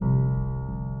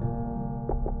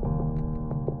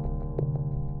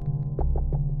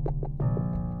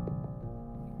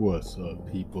What's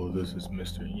up, people? This is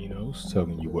Mr. Enos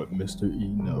telling you what Mr. E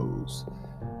knows.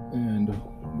 And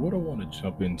what I want to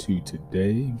jump into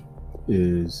today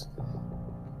is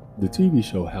the TV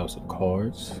show House of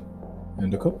Cards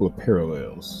and a couple of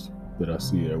parallels that I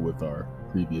see there with our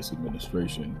previous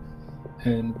administration.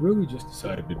 And really just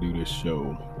decided to do this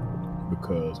show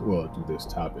do this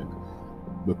topic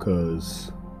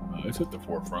because it's at the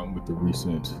forefront with the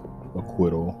recent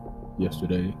acquittal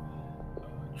yesterday.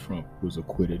 Trump was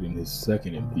acquitted in his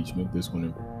second impeachment, this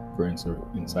one for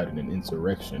inciting an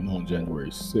insurrection on January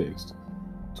 6th,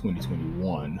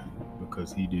 2021,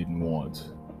 because he didn't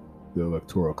want the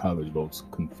Electoral College votes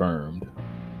confirmed,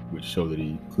 which show that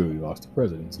he clearly lost the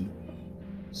presidency.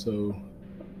 So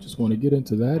just want to get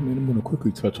into that, and then I'm going to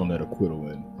quickly touch on that acquittal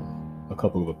and a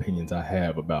couple of opinions I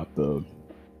have about the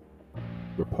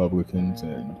Republicans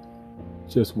and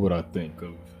just what I think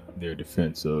of their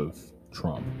defense of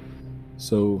Trump.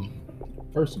 So,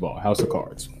 first of all, House of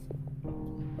Cards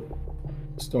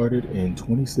started in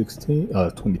 2013.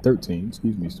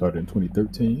 Started in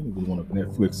 2013. It was one of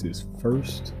Netflix's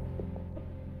first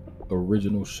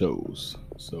original shows.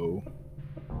 So,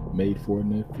 made for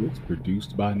Netflix,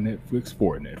 produced by Netflix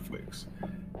for Netflix,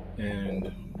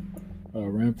 and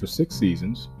ran for 6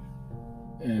 seasons.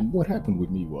 And what happened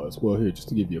with me was, here, just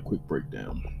to give you a quick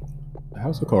breakdown,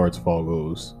 House of Cards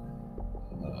follows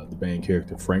the main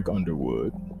character, Frank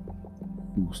Underwood,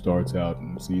 who starts out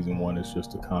in season 1 as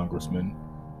just a congressman,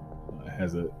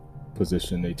 has a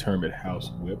position, they term it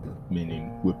House Whip, meaning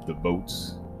whip the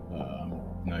votes. I'm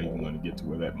not even going to get to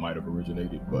where that might have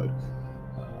originated, but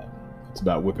it's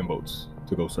about whipping votes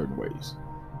to go certain ways.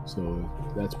 So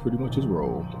that's pretty much his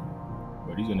role,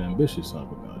 but he's an ambitious son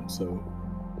of a gun. So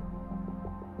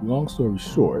long story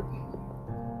short,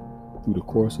 through the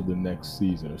course of the next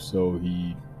season or so,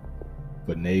 he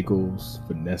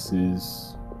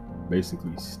finesses,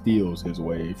 basically steals his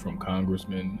way from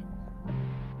congressman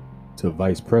to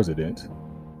vice president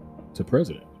to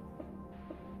president.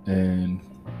 And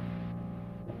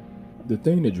the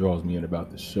thing that draws me in about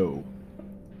the show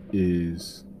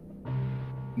is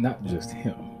not just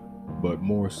him, but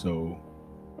more so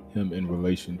him in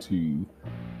relation to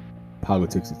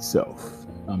politics itself.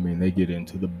 I mean, they get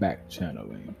into the back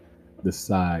channeling, the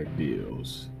side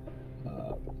deals,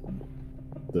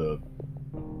 the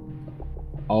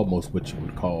almost what you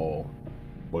would call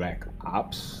black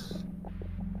ops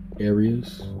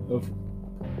areas of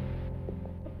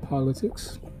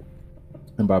politics.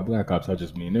 And by black ops, I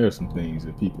just mean there are some things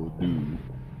that people do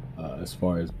as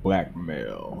far as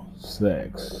blackmail,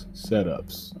 sex,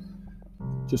 setups,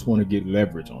 just want to get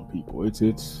leverage on people.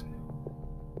 It's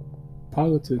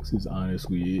politics is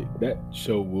honestly, that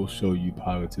show will show you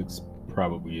politics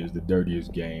probably is the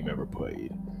dirtiest game ever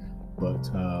played. But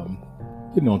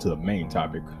getting on to the main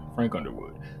topic, Frank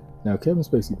Underwood. Now, Kevin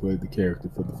Spacey played the character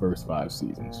for the first 5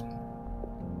 seasons.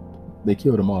 They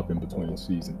killed him off in between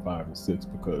season 5 and 6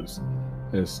 because,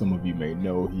 as some of you may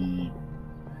know, he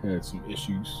had some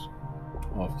issues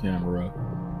off camera,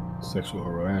 sexual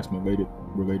harassment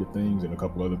related things, and a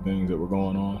couple other things that were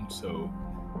going on. So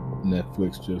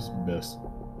Netflix just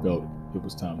felt it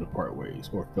was time to part ways,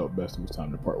 or felt best it was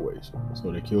time to part ways. So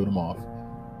they killed him off,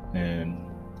 and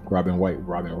Robin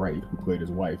Wright, who played his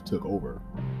wife, took over,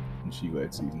 and she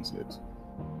led season 6.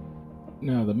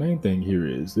 Now, the main thing here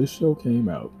is this show came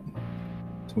out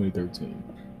 2013,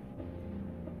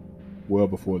 well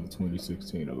before the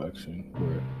 2016 election,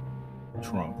 where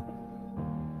Trump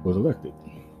was elected.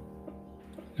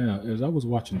 Now, as I was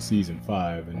watching season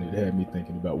 5, and it had me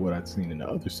thinking about what I'd seen in the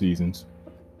other seasons,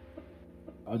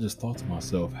 I just thought to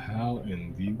myself, how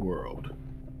in the world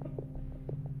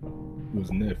was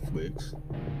Netflix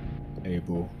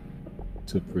able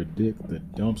to predict the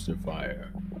dumpster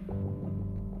fire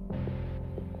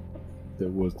that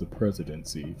was the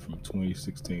presidency from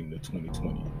 2016 to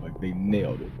 2020? Like, they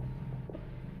nailed it.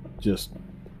 Just,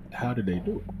 how did they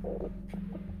do it?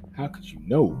 How could you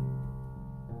know?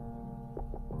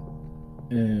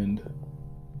 And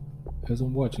as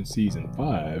I'm watching season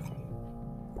 5,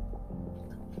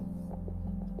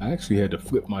 I actually had to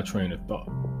flip my train of thought.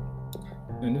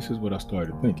 And this is what I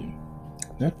started thinking.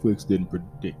 Netflix didn't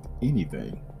predict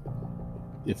anything.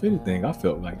 If anything, I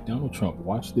felt like Donald Trump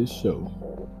watched this show,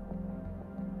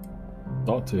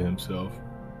 thought to himself,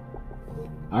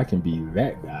 I can be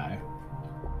that guy,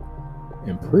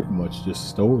 and pretty much just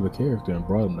stole the character and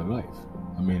brought him to life.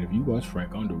 I mean, if you watch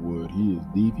Frank Underwood, he is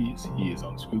devious, he is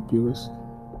unscrupulous,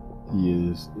 he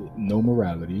is no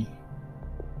morality,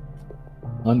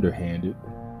 underhanded,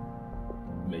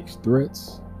 makes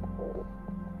threats,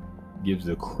 gives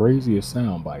the craziest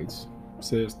sound bites,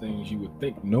 says things you would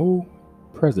think no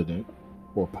president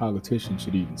or politician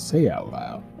should even say out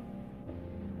loud.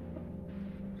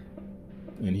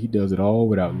 And he does it all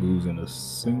without losing a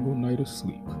single night of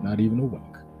sleep, not even a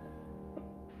wink.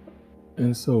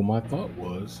 And so my thought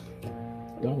was,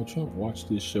 Donald Trump watched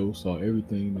this show, saw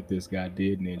everything that this guy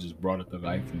did, and then just brought it to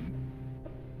life, and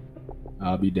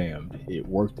I'll be damned, it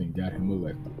worked and got him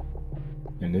elected.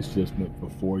 And this just went for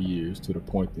 4 years, to the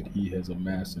point that he has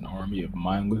amassed an army of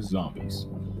mindless zombies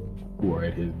who are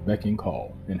at his beck and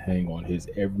call and hang on his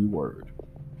every word.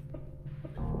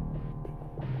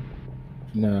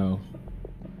 Now,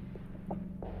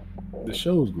 the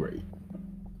show's great,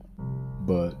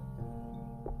 but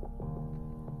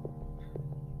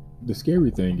the scary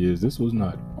thing is, this was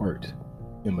not art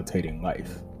imitating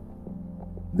life.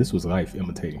 This was life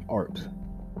imitating art.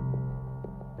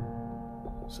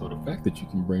 So the fact that you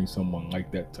can bring someone like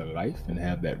that to life and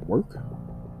have that work,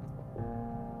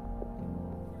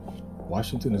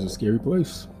 Washington is a scary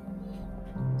place.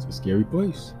 It's a scary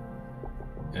place.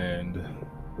 And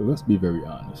let's be very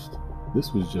honest,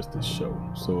 this was just a show.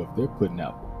 So if they're putting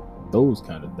out those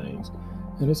kind of things,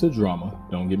 and it's a drama,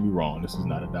 don't get me wrong, this is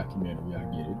not a documentary, I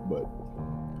get it, but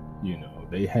you know,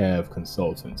 they have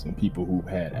consultants and people who've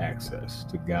had access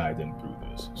to guide them through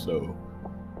this. So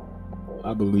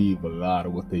I believe a lot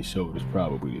of what they showed is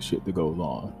probably the shit that goes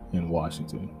on in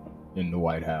Washington, in the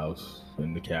White House,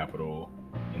 in the Capitol,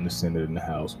 in the Senate, in the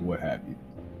House, what have you.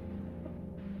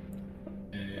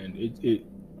 And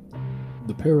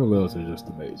the parallels are just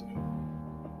amazing.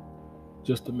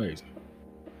 Just amazing.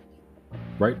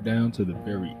 Right down to the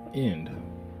very end,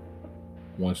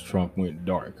 once Trump went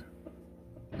dark,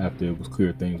 after it was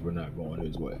clear things were not going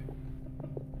his way.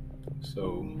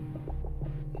 So,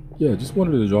 yeah, just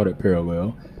wanted to draw that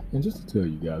parallel, and just to tell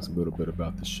you guys a little bit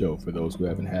about the show for those who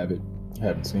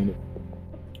haven't seen it.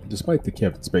 Despite the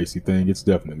Kevin Spacey thing, it's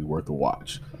definitely worth a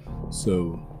watch.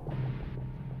 So,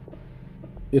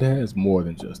 it has more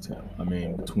than just him. I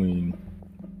mean, between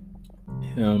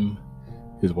him,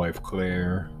 his wife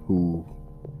Claire, who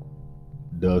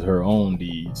does her own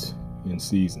deeds in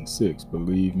season 6,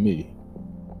 believe me,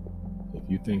 if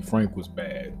you think Frank was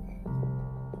bad,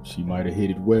 she might have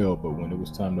hit it well, but when it was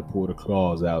time to pull the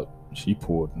claws out, she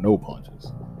pulled no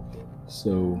punches.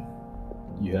 So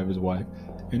you have his wife,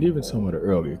 and even some of the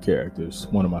earlier characters,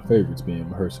 one of my favorites being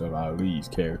Mahershala Ali's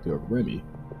character of Remy,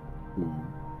 who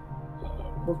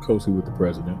worked closely with the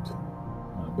president,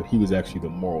 but he was actually the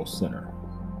moral center.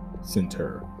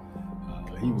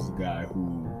 He was the guy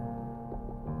who,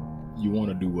 you want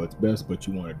to do what's best, but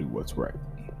you want to do what's right.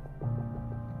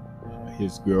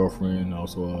 His girlfriend,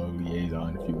 also a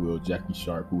liaison, if you will, Jackie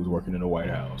Sharp, who was working in the White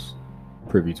House,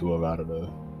 privy to a lot of the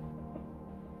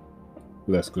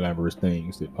less glamorous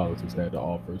things that politics had to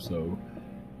offer. So,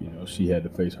 you know, she had to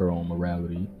face her own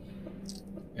morality.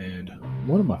 And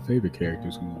one of my favorite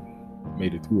characters who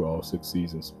made it through all 6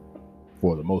 seasons,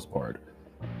 for the most part,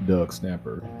 Doug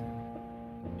Stamper,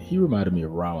 he reminded me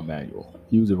of Rahm Emanuel.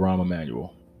 He was a Rahm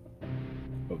Emanuel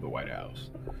of the White House.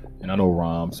 And I know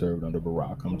Rahm served under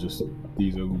Barack.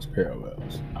 These are loose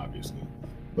parallels, obviously.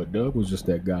 But Doug was just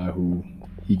that guy who,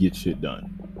 he gets shit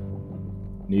done.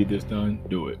 Need this done?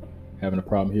 Do it. Having a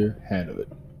problem here? Handle it.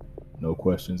 No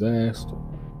questions asked,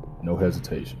 no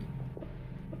hesitation.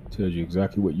 Tells you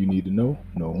exactly what you need to know,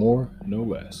 no more, no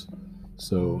less.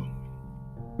 So,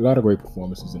 a lot of great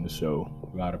performances in the show,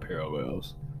 a lot of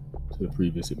parallels to the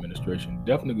previous administration.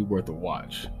 Definitely worth a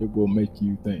watch. It will make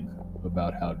you think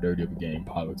about how dirty of a game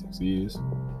politics is.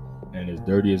 And as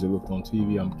dirty as it looked on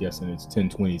TV, I'm guessing it's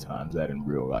 10-20 times that in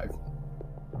real life.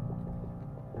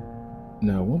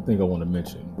 Now, one thing I want to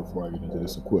mention before I get into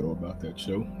this acquittal about that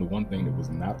show, the one thing that was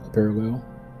not a parallel,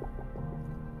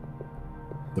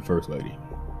 the First Lady.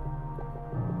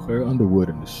 Claire Underwood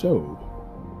in the show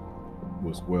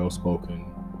was well-spoken,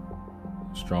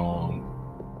 strong,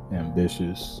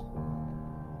 ambitious,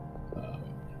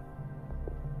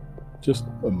 just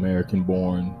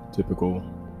American-born, typical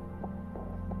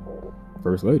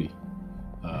First Lady.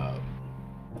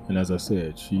 And as I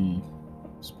said, she,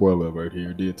 spoiler alert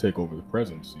here, did take over the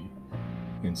presidency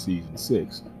in season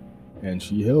 6. And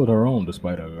she held her own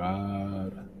despite a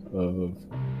lot of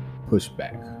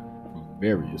pushback from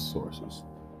various sources.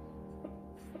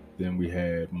 Then we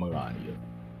had Melania.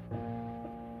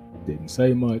 Didn't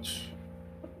say much,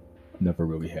 never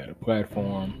really had a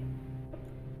platform,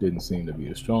 didn't seem to be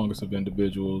the strongest of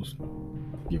individuals.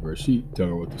 Give her a sheet, tell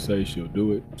her what to say, she'll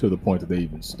do it, to the point that they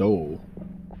even stole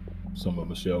a couple of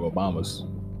Michelle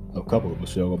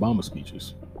Obama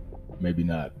speeches. Maybe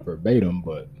not verbatim,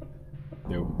 but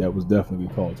that was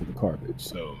definitely called to the carpet.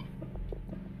 So,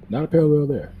 not a parallel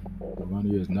there.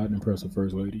 Melania is not an impressive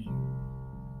First Lady.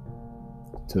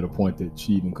 to the point that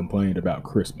she even complained about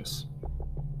Christmas.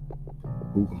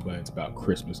 Who complains about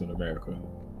Christmas in America?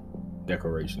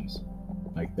 Decorations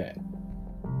like that.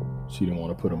 She didn't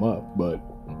want to put them up, but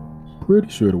pretty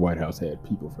sure the White House had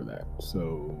people for that.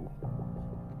 So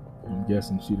I'm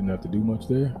guessing she didn't have to do much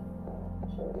there.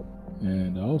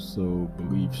 And I also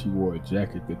believe she wore a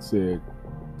jacket that said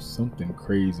something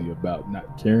crazy about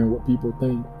not caring what people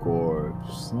think or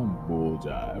some bull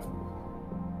jive.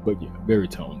 But yeah, very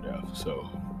tone deaf. So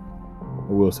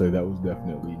I will say that was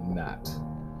definitely not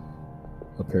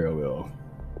a parallel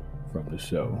from the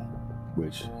show,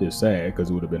 which is sad because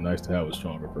it would have been nice to have a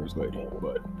stronger first lady.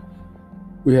 But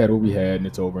we had what we had, and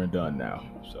it's over and done now.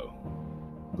 So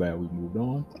I'm glad we moved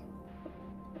on.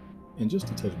 And just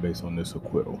to touch base on this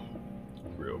acquittal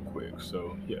real quick.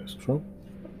 So yes, Trump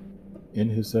in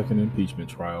his second impeachment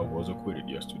trial was acquitted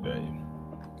yesterday.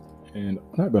 And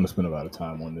I'm not going to spend a lot of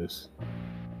time on this.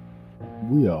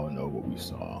 We all know what we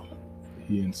saw.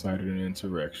 He incited an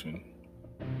insurrection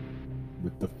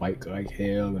with the fight like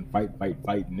hell and fight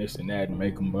and this and that and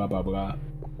make them blah blah blah.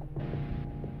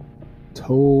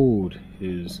 Told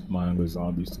his mindless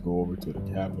zombies to go over to the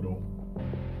Capitol.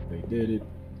 They did it.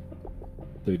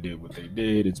 They did what they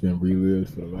did. It's been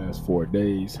relived for the last 4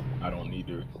 days. I don't need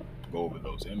to go over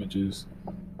those images,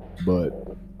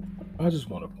 but I just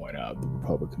want to point out the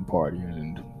Republican Party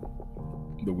and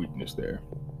the weakness there.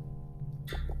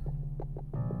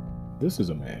 This is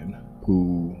a man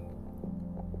who,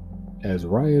 as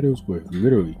rioters were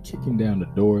literally kicking down the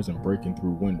doors and breaking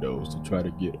through windows to try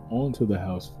to get onto the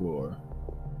House floor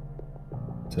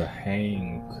to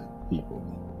hang people,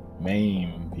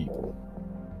 maim people,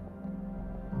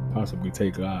 possibly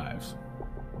take lives.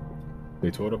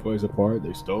 They tore the place apart,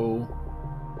 they stole,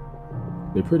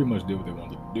 they pretty much did what they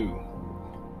wanted to do.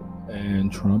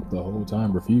 And Trump the whole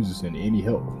time refused to send any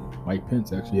help. Mike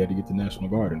Pence actually had to get the National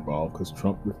Guard involved because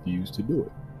Trump refused to do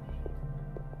it.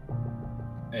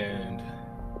 And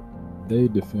they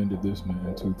defended this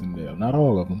man tooth and nail. Not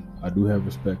all of them. I do have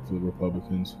respect for the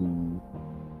Republicans who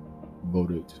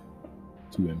voted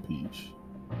to impeach.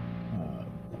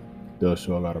 Does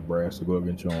show a lot of brass to go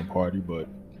against your own party, but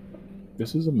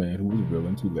this is a man who was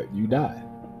willing to let you die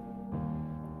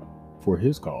for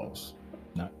his cause,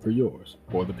 not for yours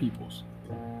or the people's.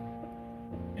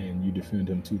 And you defend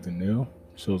him tooth and nail,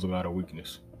 shows a lot of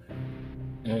weakness.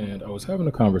 And I was having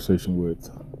a conversation with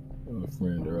a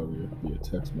friend earlier via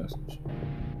text message.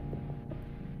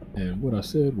 And what I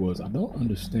said was, I don't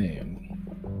understand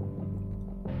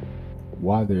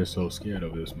why they're so scared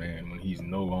of this man when he's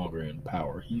no longer in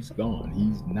power. He's gone.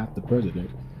 He's not the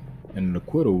president. And an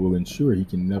acquittal will ensure he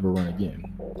can never run again.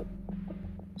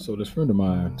 So this friend of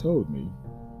mine told me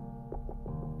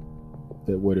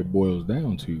that what it boils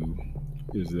down to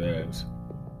is that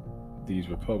these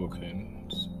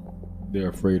Republicans, they're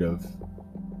afraid of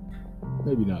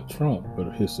maybe not Trump,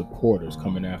 but his supporters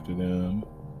coming after them.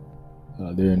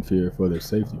 They're in fear for their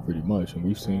safety pretty much. And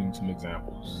we've seen some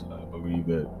examples. I believe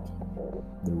that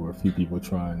there were a few people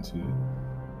trying to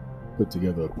put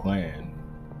together a plan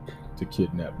to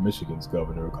kidnap Michigan's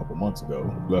governor a couple months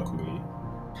ago. Luckily,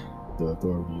 the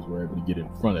authorities were able to get in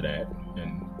front of that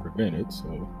and prevent it,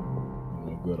 so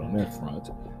good on that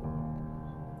front.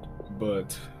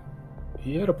 But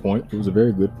he had a point. It was a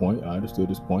very good point. I understood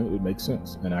his point. It makes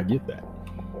sense, and I get that.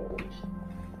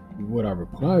 What I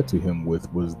replied to him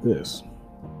with was this: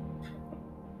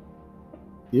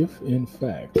 if in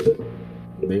fact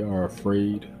they are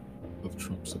afraid of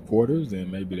Trump supporters, then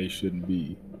maybe they shouldn't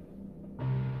be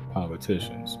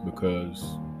politicians,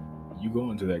 because you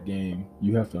go into that game,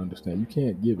 you have to understand you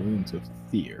can't give in to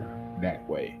fear that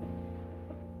way.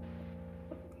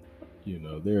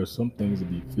 There are some things to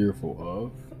be fearful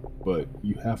of, but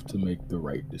you have to make the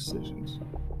right decisions.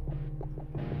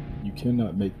 You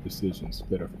cannot make decisions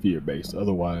that are fear-based,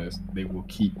 otherwise they will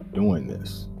keep doing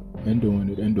this and doing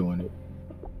it and doing it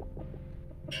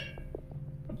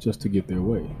just to get their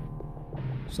way.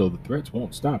 So the threats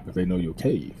won't stop if they know you'll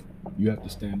cave. You have to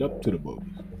stand up to the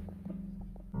bullies.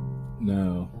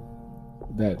 Now,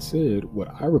 that said, what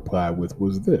I replied with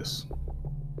was this: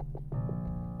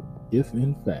 if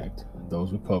in fact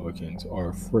those Republicans are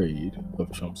afraid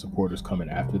of Trump supporters coming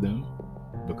after them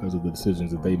because of the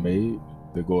decisions that they made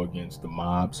that go against the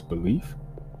mob's belief,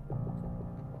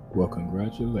 well,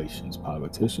 congratulations,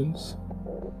 politicians.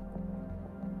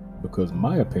 Because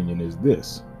my opinion is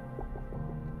this: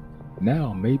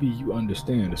 now maybe you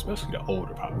understand, especially the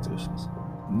older politicians,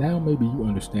 now maybe you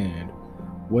understand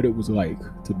what it was like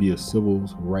to be a civil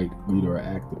rights leader or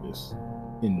activist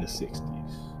in the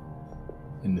 60s,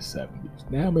 in the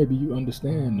 70s. Now maybe you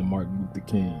understand the Martin Luther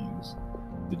Kings,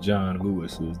 the John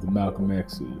Lewises, the Malcolm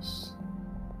X's,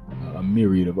 a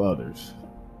myriad of others.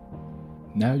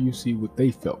 Now you see what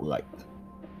they felt like.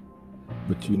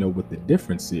 But you know what the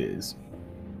difference is?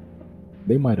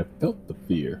 They might have felt the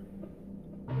fear.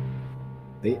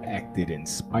 They acted in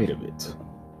spite of it.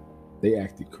 They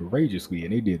acted courageously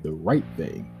and they did the right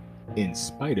thing in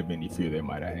spite of any fear they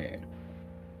might have had.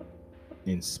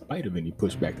 In spite of any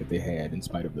pushback that they had, in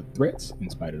spite of the threats, in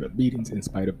spite of the beatings, in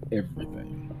spite of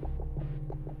everything.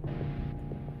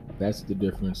 That's the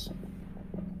difference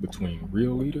between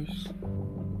real leaders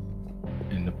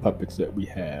and the puppets that we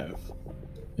have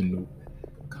in the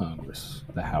Congress,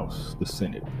 the House, the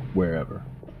Senate, wherever.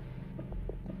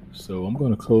 So I'm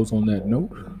going to close on that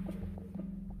note.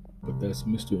 But that's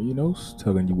Mr. E knows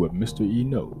telling you what Mr. E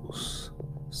knows.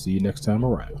 See you next time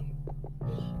around.